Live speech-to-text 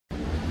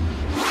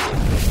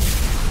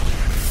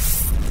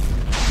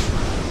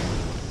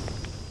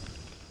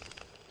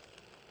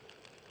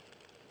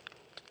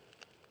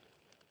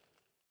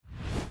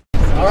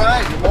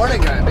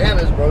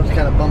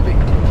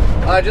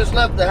I just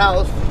left the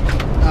house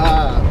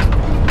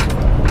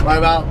right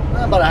about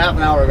a half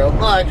an hour ago.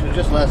 Well, actually,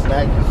 just less than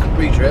that because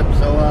pre-trip.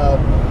 So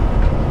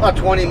about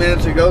 20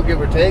 minutes ago, give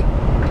or take.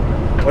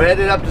 We're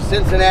headed up to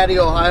Cincinnati,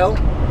 Ohio.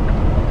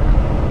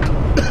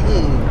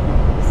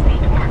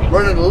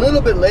 Running a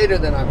little bit later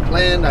than I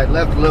planned. I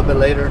left a little bit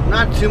later,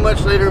 not too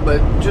much later, but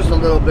just a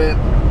little bit.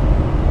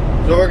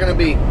 So we're gonna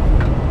be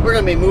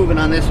moving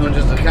on this one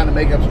just to kind of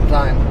make up some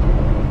time.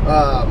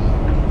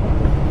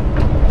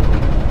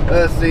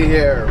 Let's see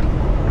here.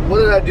 What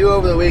did I do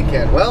over the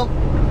weekend? Well,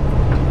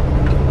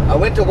 I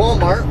went to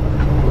Walmart.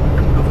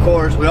 Of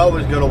course, we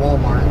always go to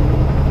Walmart.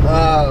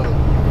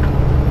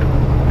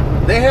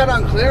 They had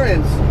on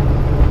clearance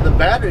the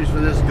batteries for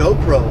this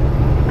GoPro.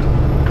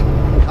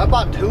 I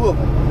bought 2 of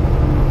them.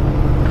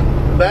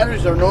 The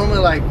batteries are normally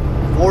like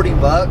 40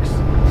 bucks,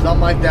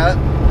 something like that.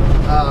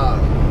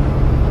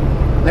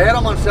 They had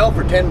them on sale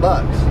for 10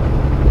 bucks.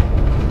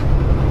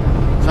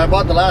 So I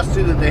bought the last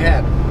 2 that they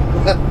had.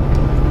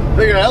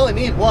 Figured I only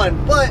need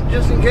 1, but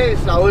just in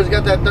case, I always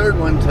got that 3rd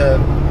one to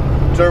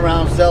turn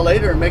around and sell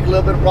later and make a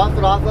little bit of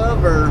profit off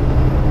of,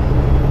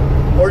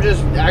 or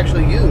just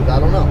actually use. I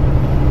don't know.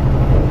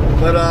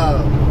 But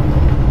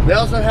they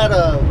also had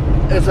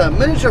it's a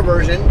miniature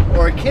version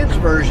or a kid's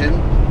version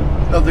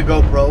of the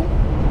GoPro.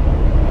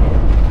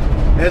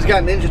 And it's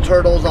got Ninja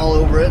Turtles all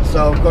over it.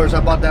 So of course I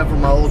bought that for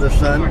my oldest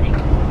son,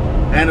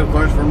 and of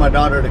course for my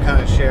daughter to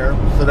kind of share,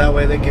 so that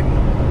way they can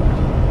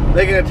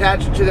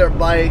attach it to their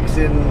bikes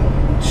and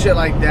shit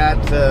like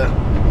that to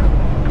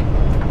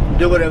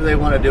do whatever they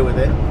want to do with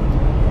it.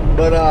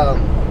 But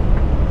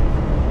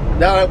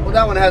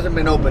that one hasn't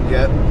been opened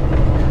yet.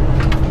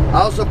 I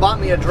also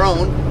bought me a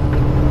drone,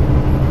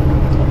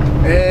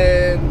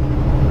 and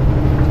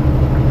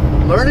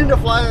learning to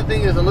fly that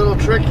thing is a little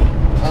tricky.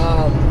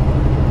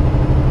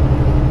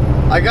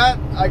 I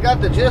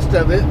got the gist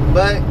of it,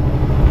 but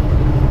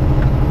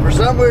for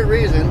some weird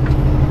reason,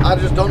 I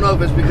just don't know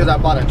if it's because I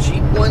bought a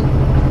cheap one.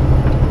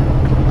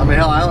 I mean,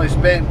 hell, I only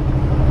spent,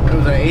 it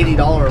was an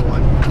 $80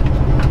 one.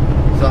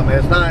 So I mean,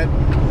 it's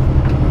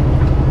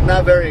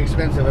not very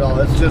expensive at all.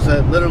 It's just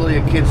literally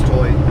a kid's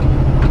toy.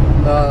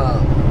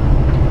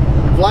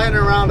 Flying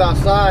around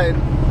outside,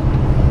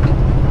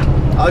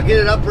 I'll get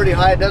it up pretty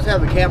high. It does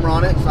have a camera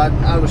on it, so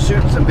I was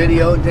shooting some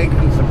video and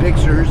taking some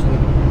pictures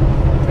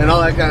and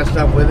all that kind of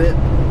stuff with it.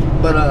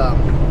 But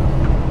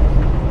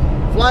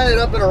flying it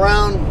up and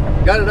around,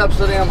 got it up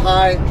so damn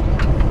high,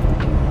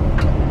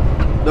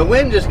 the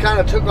wind just kind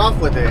of took off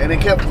with it, and it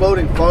kept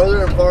floating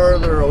farther and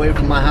farther away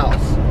from my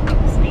house.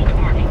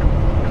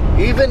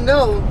 Even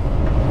though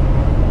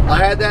I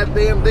had that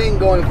damn thing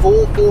going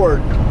full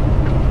forward,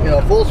 you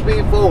know, full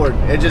speed forward,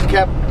 I just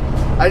kept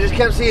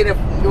seeing it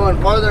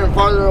going farther and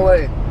farther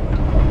away.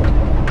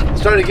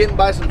 Started getting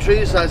by some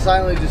trees, so I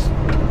silently just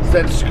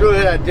said screw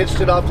it. I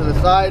ditched it off to the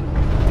side,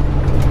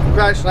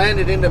 crash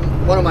landed into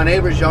one of my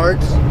neighbor's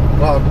yards,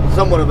 well,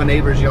 somewhat of a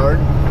neighbor's yard.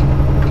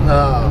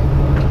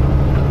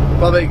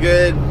 Probably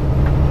good,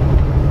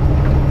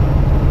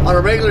 on a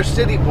regular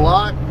city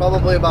block,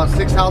 probably about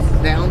 6 houses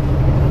down.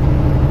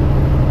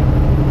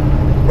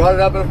 Brought it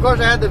up, and of course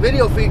I had the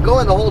video feed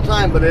going the whole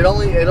time, but it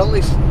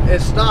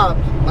stopped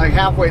like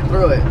halfway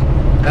through it.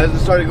 As it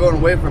started going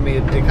away from me,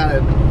 it kind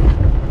of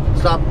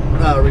stopped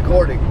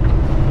recording.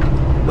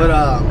 But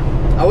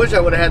I wish I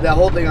would have had that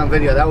whole thing on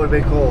video. That would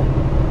have been cool,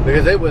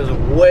 because it was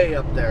way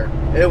up there.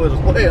 It was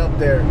way up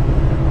there.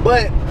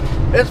 But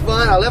it's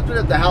fun. I left it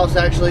at the house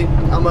actually.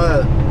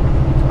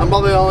 I'm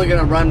probably only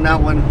gonna run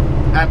that one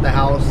at the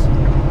house,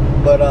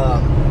 but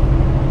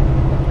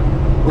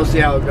we'll see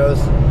how it goes.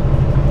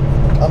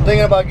 I'm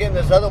thinking about getting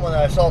this other one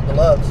that I saw at the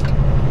Loves.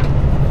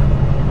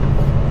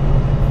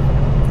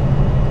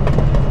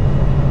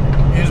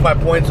 Use my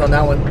points on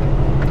that one.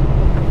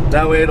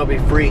 That way it'll be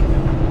free.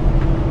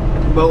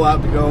 But we'll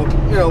have to go,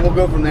 you know, we'll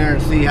go from there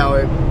and see how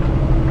it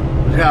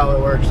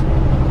works.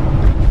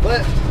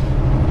 But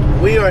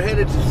we are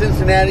headed to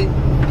Cincinnati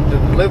to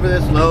deliver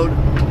this load.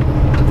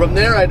 From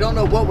there, I don't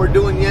know what we're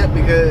doing yet,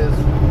 because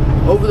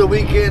over the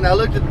weekend I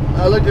looked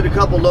at a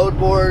couple load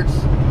boards.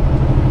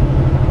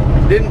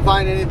 Didn't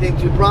find anything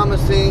too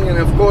promising, and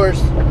of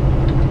course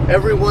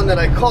everyone that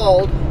I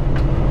called,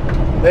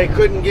 they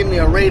couldn't give me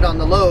a rate on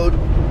the load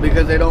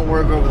because they don't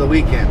work over the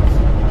weekends.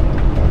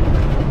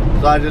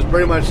 So I just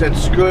pretty much said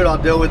screw it, I'll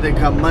deal with it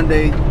come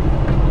Monday.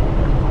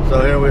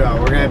 So here we are.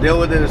 We're gonna deal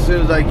with it as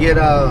soon as I get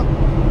up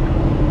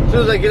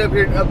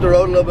the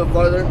road a little bit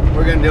farther.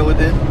 We're gonna deal with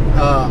it.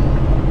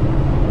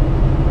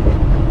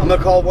 I'm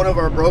gonna call one of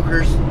our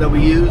brokers that we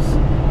use,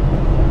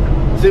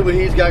 see what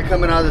he's got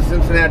coming out of the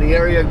Cincinnati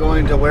area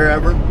going to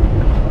wherever.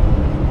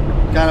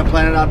 Kind of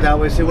plan it out that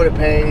way, see what it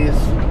pays,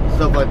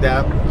 stuff like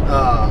that.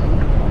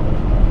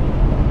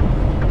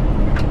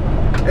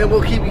 And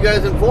we'll keep you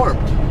guys informed.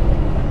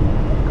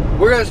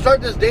 We're gonna start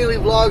this daily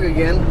vlog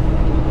again.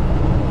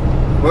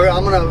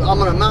 I'm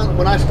gonna mount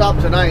when I stop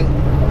tonight.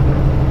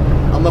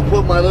 I'm gonna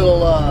put my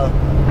little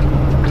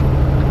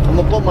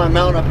put my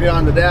mount up here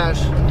on the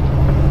dash,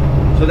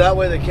 so that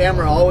way the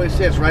camera always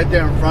sits right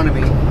there in front of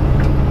me.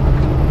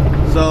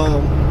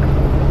 So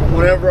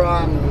whenever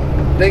I'm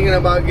thinking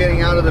about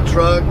getting out of the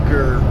truck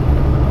or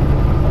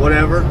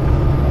whatever,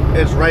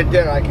 it's right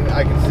there. I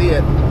can see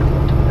it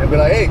and be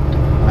like, hey,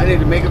 I need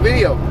to make a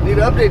video. I need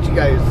to update you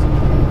guys.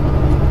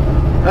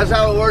 That's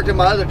how it worked in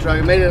my other truck.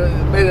 It made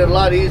it a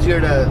lot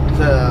easier to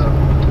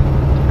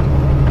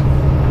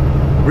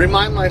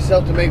remind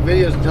myself to make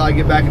videos until I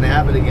get back in the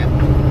habit again.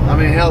 I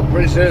mean, hell,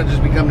 pretty soon it'll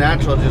just become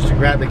natural just to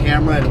grab the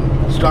camera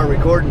and start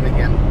recording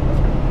again.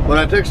 But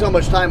I took so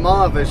much time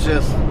off, it's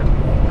just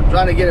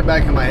trying to get it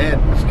back in my head.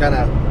 It's kind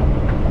of,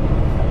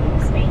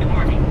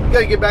 you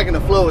gotta get back in the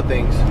flow of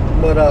things.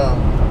 But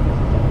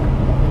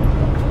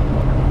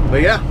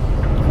yeah.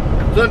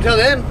 So until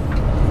then,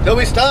 until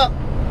we stop,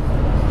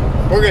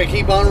 we're gonna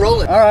keep on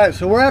rolling. All right,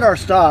 so we're at our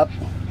stop,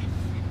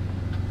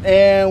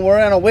 and we're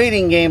in a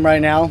waiting game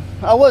right now.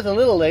 I was a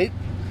little late.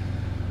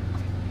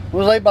 I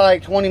was late by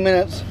like 20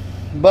 minutes,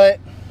 but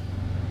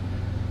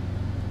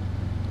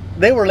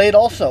they were late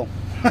also.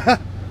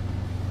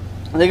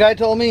 The guy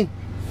told me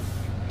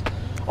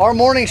our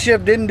morning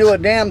shift didn't do a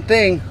damn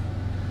thing.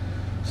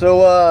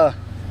 So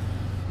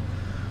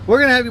we're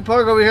gonna have you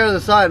park over here to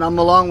the side, and I'm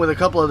along with a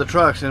couple of the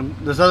trucks, and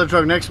this other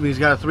truck next to me has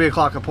got a 3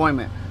 o'clock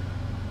appointment.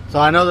 So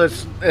I know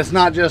that it's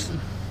not just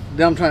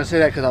them trying to say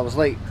that because I was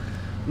late.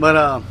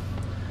 But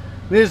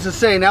needless to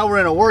say, now we're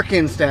in a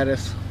work-in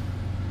status.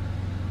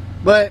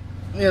 But,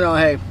 you know,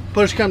 hey,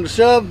 push come to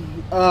shove,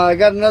 I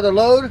got another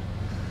load.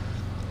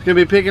 It's going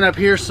to be picking up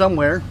here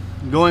somewhere,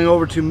 going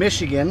over to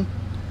Michigan.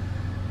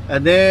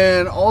 And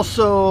then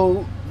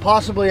also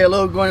possibly a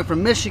load going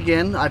from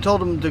Michigan. I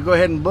told them to go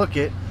ahead and book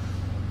it.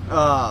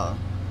 A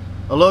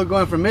load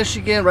going from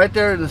Michigan right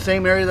there in the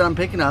same area that I'm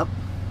picking up.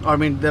 I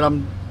mean, that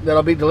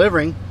I'll be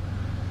delivering.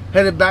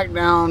 Headed back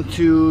down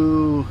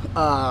to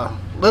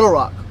Little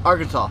Rock,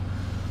 Arkansas.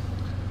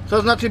 So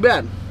it's not too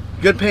bad.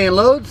 Good paying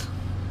loads,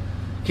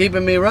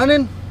 keeping me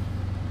running.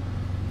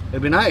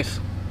 It'd be nice.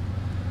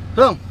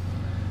 So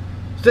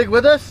stick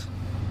with us,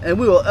 and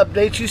we will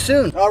update you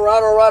soon. All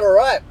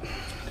right.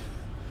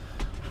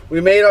 We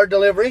made our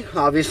delivery,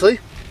 obviously.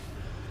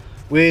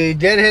 We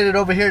did headed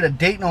over here to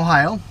Dayton,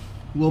 Ohio.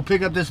 We'll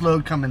pick up this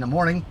load come in the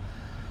morning.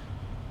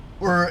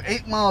 We're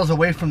 8 miles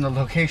away from the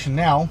location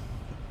now.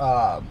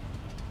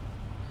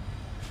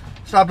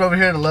 Stopped over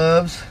here to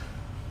Love's.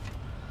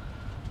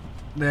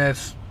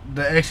 That's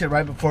the exit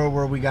right before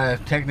where we gotta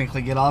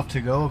technically get off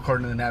to go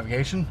according to the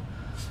navigation.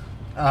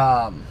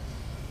 Yeah.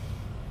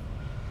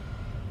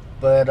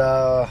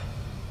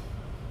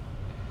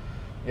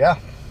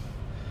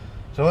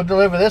 So we'll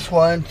deliver this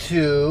one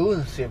to,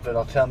 let's see if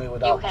it'll tell me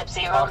without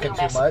talking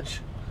too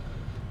much,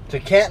 to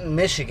Canton,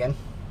 Michigan.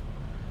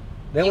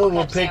 Then we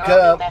will pick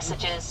up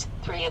messages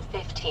 3 of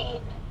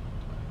 15.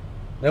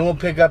 Then we'll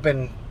pick up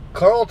in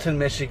Carlton,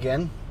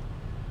 Michigan,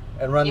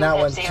 and run that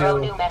one to 0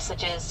 new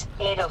messages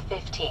 8 of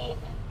 15.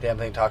 Damn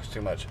thing talks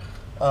too much.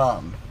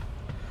 So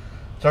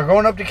we're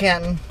going up to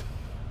Canton,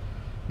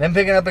 then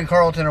picking up in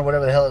Carlton or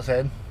whatever the hell it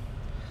said,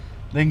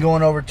 then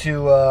going over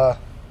to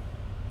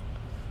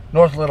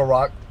North Little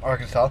Rock,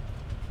 Arkansas.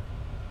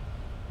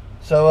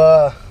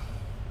 So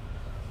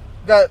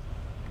got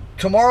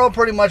tomorrow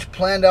pretty much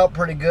planned out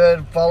pretty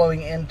good,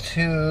 following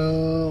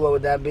into, what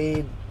would that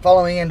be?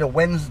 Following into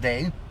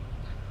Wednesday.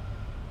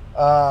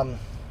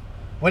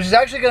 Which is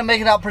actually going to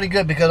make it out pretty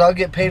good because I'll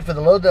get paid for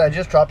the load that I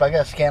just dropped. I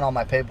got to scan all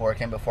my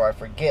paperwork in before I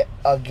forget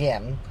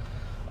again.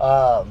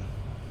 I'll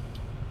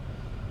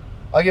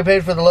get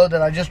paid for the load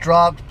that I just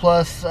dropped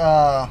plus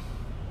my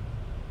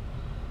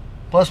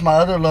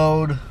other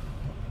load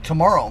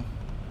tomorrow.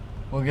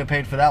 We'll get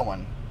paid for that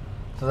one.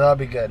 So that'll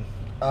be good.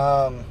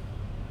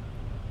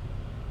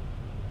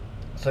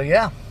 So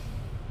yeah.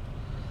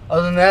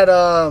 Other than that,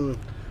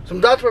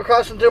 some thoughts were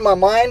crossing through my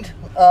mind.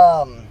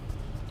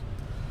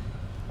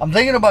 I'm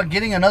thinking about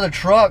getting another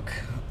truck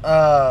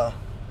come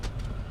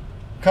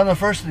the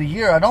first of the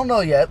year. I don't know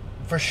yet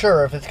for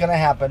sure if it's going to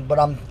happen, but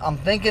I'm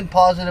thinking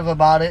positive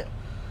about it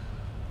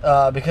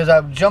because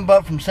I would jump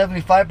up from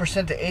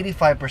 75% to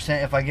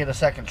 85% if I get a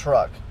second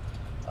truck.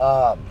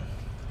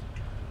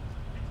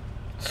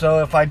 So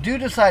if I do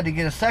decide to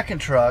get a second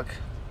truck,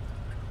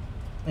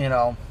 you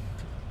know,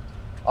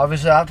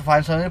 obviously I have to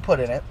find something to put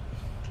in it.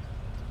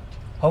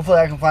 Hopefully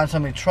I can find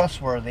somebody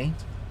trustworthy.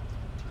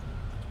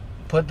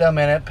 Put them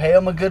in it, pay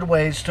them a good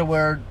wage to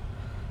where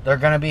they're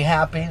going to be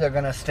happy, they're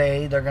going to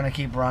stay, they're going to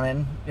keep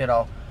running, you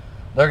know.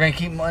 They're going to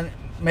keep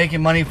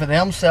making money for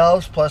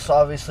themselves, plus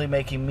obviously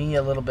making me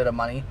a little bit of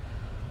money.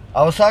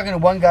 I was talking to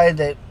one guy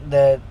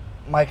that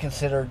might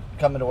consider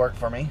coming to work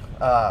for me.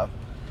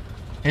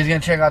 He's going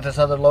to check out this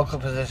other local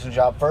position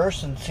job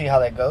first and see how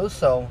that goes,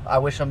 so I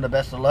wish him the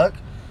best of luck.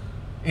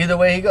 Either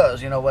way he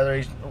goes, you know,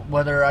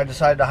 whether I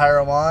decide to hire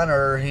him on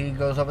or he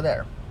goes over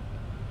there.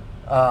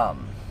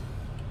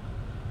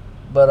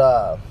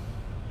 But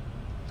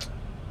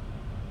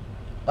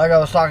like I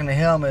was talking to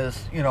him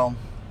is, you know,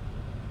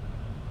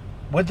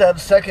 with that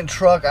second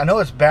truck, I know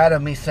it's bad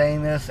of me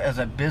saying this as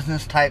a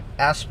business type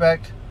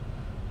aspect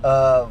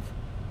of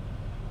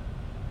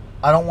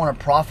I don't want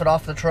to profit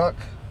off the truck.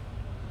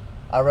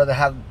 I'd rather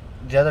have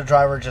the other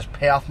driver just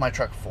pay off my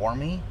truck for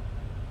me.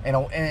 in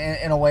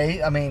a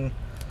way. I mean,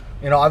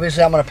 you know,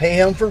 obviously I'm going to pay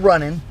him for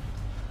running,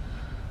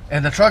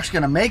 and the truck's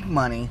going to make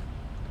money,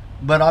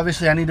 but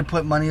obviously I need to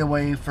put money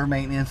away for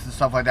maintenance and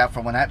stuff like that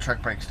for when that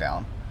truck breaks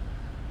down.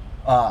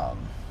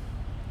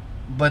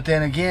 But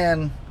then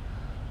again,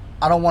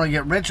 I don't want to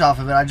get rich off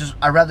of it.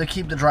 I'd rather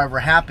keep the driver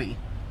happy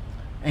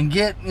and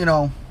get, you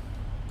know,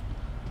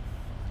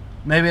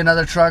 maybe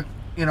another truck,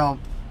 you know,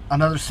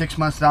 another 6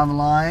 months down the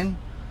line,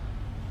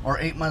 or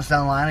 8 months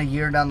down the line, a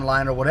year down the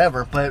line, or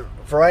whatever. But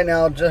for right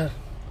now, just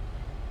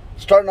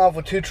starting off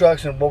with 2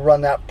 trucks, and we'll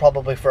run that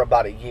probably for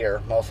about a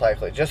year, most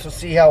likely, just to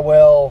see how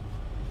well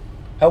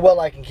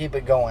I can keep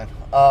it going.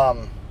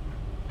 But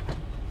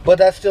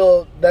that's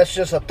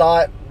just a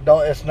thought.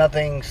 It's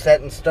nothing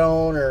set in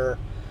stone or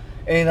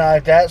anything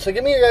like that. So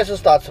give me your guys'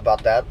 thoughts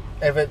about that.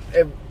 If it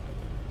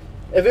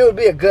would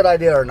be a good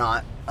idea or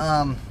not.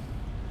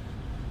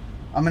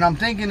 I mean, I'm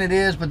thinking it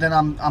is, but then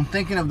I'm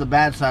thinking of the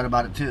bad side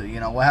about it too. You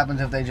know, what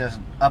happens if they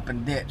just up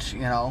and ditch?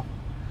 You know,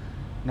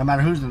 no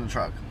matter who's in the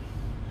truck,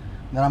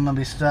 then I'm gonna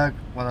be stuck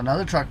with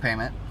another truck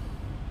payment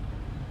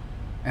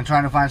and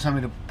trying to find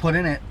somebody to put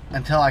in it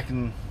until I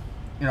can,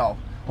 you know,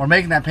 or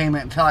making that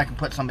payment until I can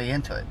put somebody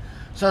into it.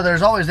 So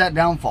there's always that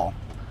downfall.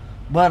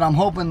 But I'm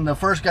hoping the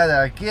first guy that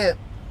I get,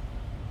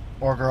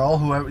 or girl,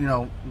 whoever, you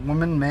know,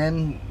 women,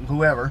 men,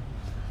 whoever,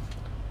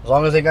 as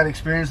long as they got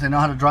experience, they know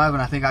how to drive,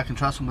 and I think I can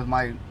trust them with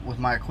my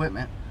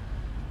equipment.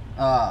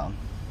 As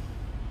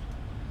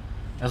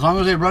long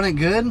as they run it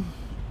good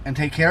and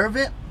take care of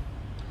it,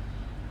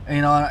 and,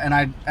 you know, and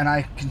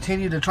I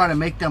continue to try to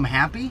make them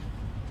happy,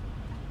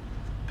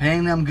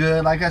 paying them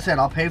good. Like I said,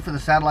 I'll pay for the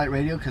satellite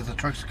radio because the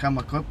trucks come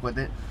equipped with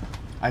it.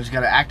 I just got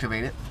to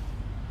activate it.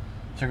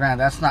 So granted,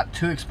 that's not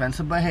too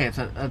expensive, but hey, it's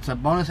a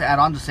bonus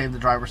add-on to save the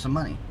driver some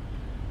money.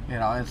 You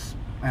know,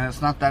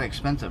 it's not that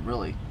expensive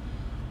really.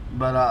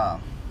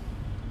 But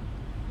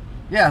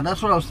yeah,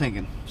 that's what I was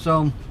thinking.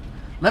 So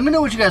let me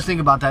know what you guys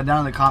think about that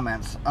down in the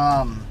comments.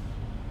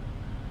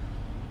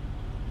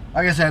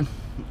 Like I said,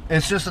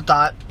 it's just a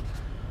thought,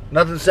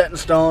 nothing set in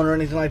stone or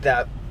anything like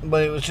that.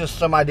 But it was just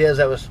some ideas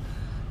that was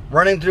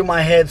running through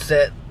my head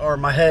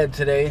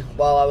today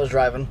while I was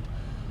driving.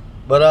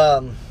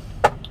 But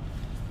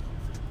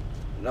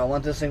do I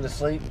want this thing to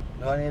sleep?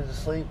 Do I need it to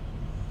sleep?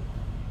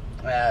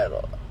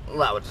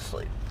 Allow it to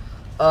sleep.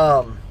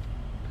 But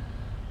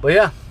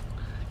yeah,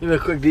 give you a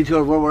quick detour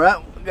of where we're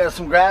at. We got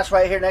some grass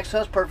right here next to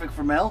us, perfect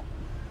for mail.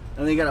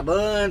 And they got a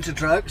bunch of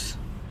trucks.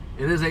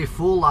 It is a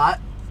full lot,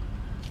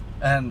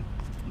 and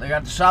they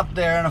got the shop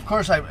there. And of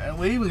course,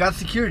 we even got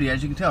security,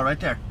 as you can tell right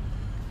there.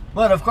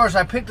 But of course,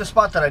 I picked the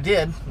spot that I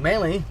did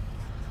mainly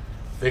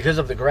because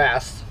of the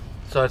grass.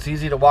 So it's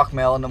easy to walk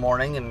mail in the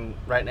morning and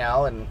right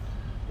now and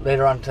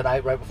later on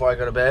tonight, right before I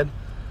go to bed.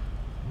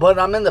 But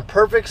I'm in the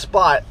perfect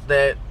spot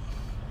that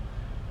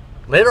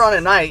later on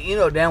at night, you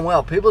know damn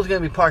well, people's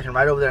going to be parking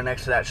right over there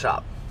next to that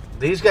shop.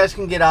 These guys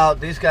can get out,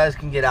 these guys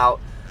can get out,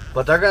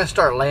 but they're going to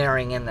start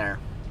layering in there.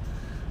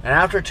 And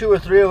after 2 or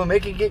 3 of them,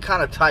 it can get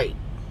kind of tight.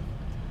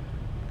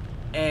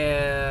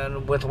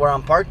 And with where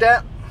I'm parked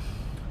at,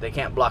 they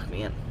can't block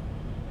me in.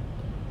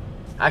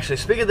 Actually,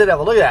 speaking of the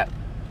devil, look at that.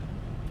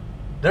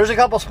 There's a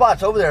couple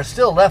spots over there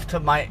still left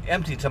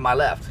empty to my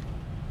left.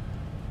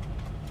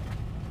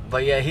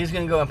 But yeah, he's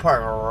going to go and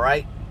park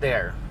right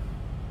there.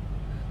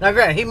 Now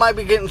granted, he might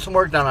be getting some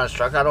work done on his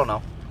truck, I don't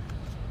know.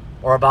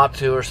 Or about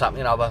to or something,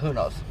 you know, but who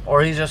knows.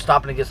 Or he's just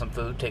stopping to get some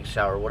food, take a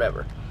shower,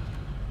 whatever.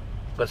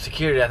 But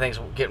security, I think,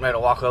 is getting ready to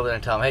walk over there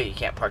and tell him, hey, you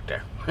can't park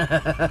there.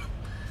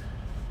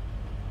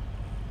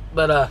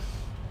 But,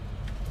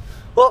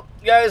 well,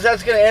 guys,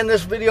 that's going to end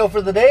this video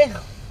for the day.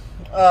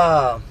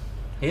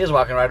 He is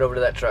walking right over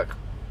to that truck.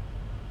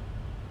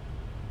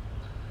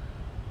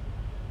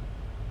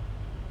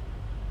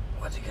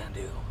 What's he going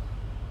to do?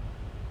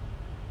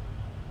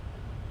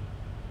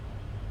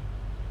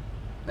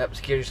 Nope,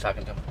 security's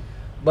talking to him.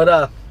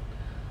 But,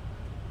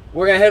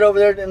 we're going to head over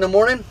there in the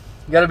morning.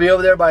 Got to be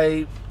over there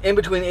by in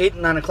between 8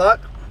 and 9 o'clock.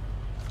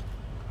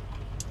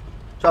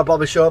 So I'll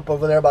probably show up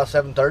over there about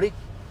 7:30.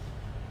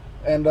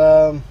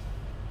 And,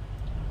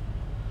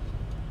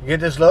 get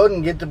this load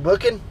and get the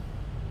booking.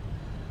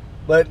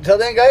 But until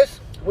then, guys,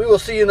 we will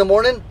see you in the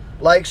morning.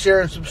 Like, share,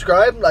 and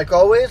subscribe, like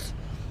always.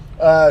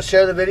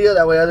 Share the video.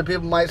 That way other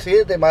people might see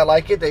it. They might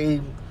like it.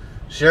 They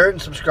share it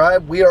and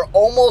subscribe. We are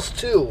almost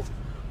to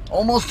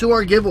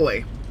our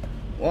giveaway.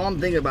 Well, I'm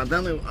thinking about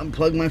that. Let me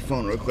unplug my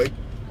phone real quick.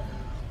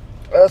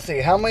 Let's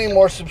see. How many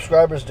more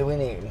subscribers do we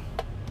need?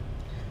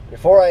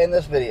 Before I end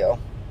this video,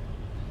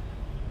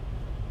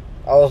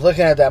 I was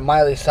looking at that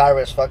Miley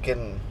Cyrus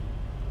fucking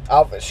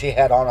outfit she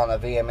had on the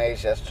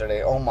VMAs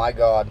yesterday. Oh my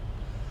God.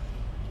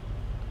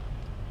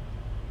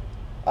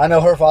 I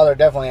know her father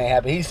definitely ain't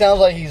happy. He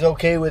sounds like he's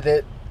okay with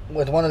it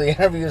with one of the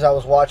interviews I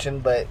was watching,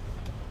 but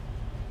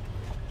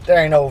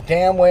there ain't no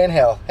damn way in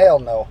hell. Hell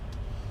no.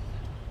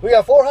 We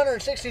got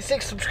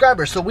 466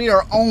 subscribers, so we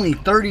are only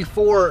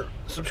 34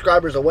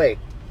 subscribers away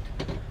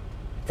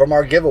from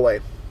our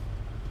giveaway.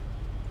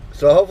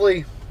 So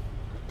hopefully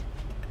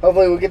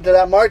we get to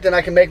that mark, then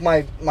I can make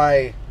my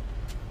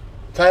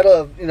title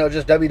of, you know,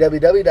 just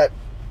www.channel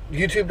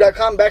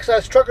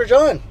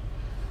youtube.com/TruckerJohn.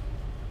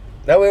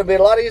 That way it'd be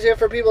a lot easier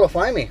for people to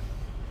find me.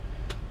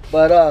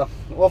 But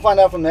we'll find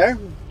out from there.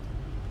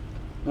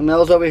 And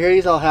Mel's over here,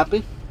 he's all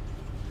happy.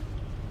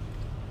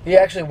 He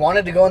actually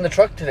wanted to go in the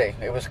truck today.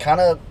 It was kind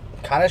of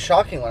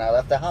shocking when I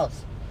left the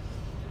house.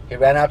 He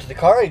ran out to the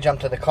car, he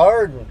jumped to the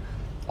car, and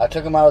I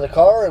took him out of the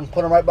car and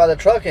put him right by the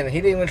truck, and he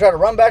didn't even try to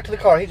run back to the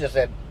car. He just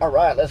said,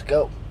 alright, let's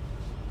go.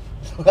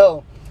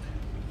 So,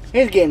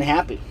 he's getting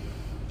happy.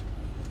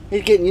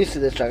 He's getting used to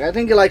this truck. I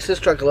think he likes this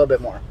truck a little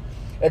bit more.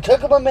 It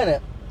took him a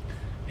minute.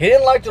 He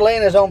didn't like to lay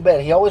in his own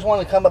bed. He always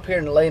wanted to come up here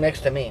and lay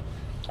next to me.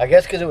 I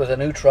guess because it was a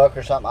new truck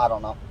or something. I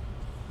don't know.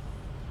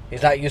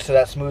 He's not used to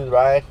that smooth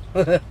ride.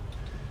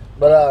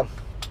 But,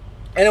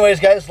 anyways,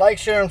 guys, like,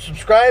 share, and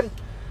subscribe.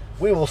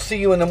 We will see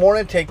you in the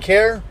morning. Take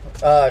care.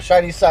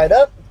 Shiny side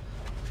up.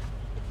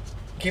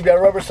 Keep that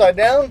rubber side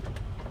down.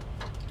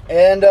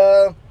 And,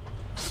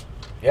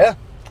 yeah.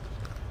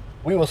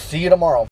 We will see you tomorrow.